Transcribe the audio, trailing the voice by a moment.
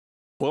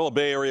Well, a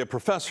Bay Area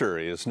professor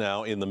is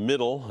now in the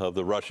middle of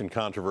the Russian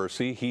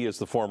controversy. He is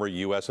the former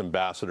U.S.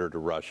 ambassador to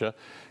Russia.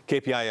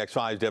 KPIX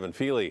 5's Devin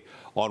Fehely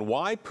on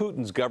why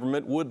Putin's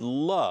government would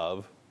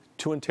love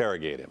to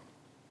interrogate him.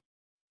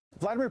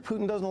 Vladimir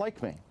Putin doesn't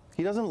like me.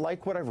 He doesn't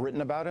like what I've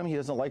written about him. He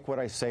doesn't like what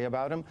I say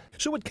about him.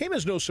 So it came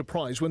as no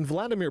surprise when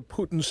Vladimir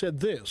Putin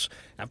said this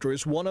after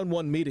his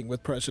one-on-one meeting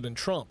with President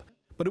Trump.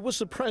 But it was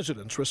the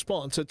president's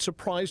response that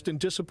surprised and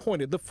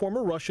disappointed the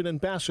former Russian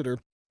ambassador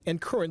and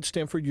current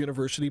Stanford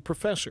University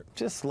professor.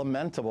 Just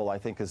lamentable, I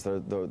think, is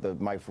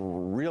my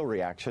real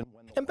reaction.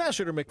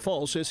 Ambassador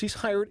McFaul says he's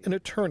hired an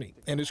attorney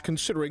and is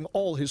considering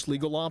all his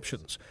legal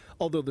options,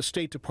 although the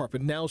State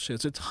Department now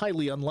says it's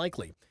highly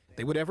unlikely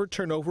they would ever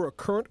turn over a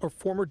current or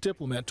former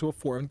diplomat to a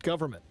foreign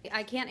government.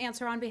 I can't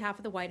answer on behalf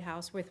of the White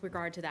House with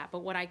regard to that, but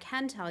what I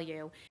can tell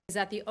you is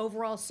that the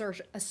overall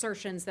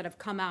assertions that have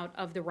come out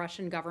of the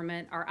Russian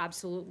government are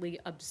absolutely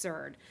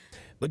absurd.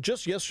 But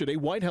just yesterday,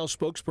 White House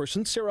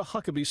spokesperson Sarah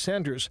Huckabee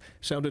Sanders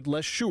sounded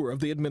less sure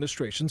of the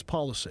administration's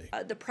policy.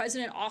 The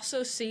president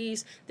also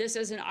sees this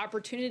as an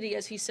opportunity,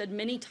 as he said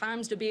many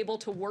times, to be able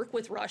to work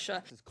with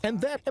Russia. And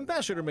that,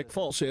 Ambassador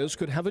McFaul says,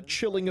 could have a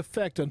chilling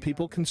effect on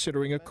people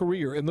considering a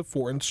career in the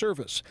Foreign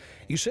Service.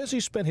 He says he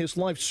spent his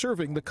life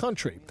serving the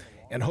country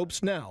and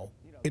hopes now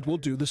it will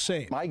do the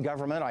same. My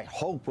government, I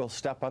hope, will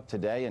step up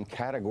today and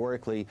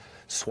categorically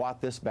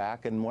swat this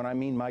back. And when I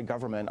mean my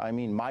government, I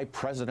mean my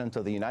President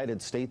of the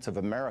United States of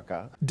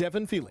America.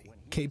 Devin Fehely,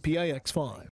 KPIX 5.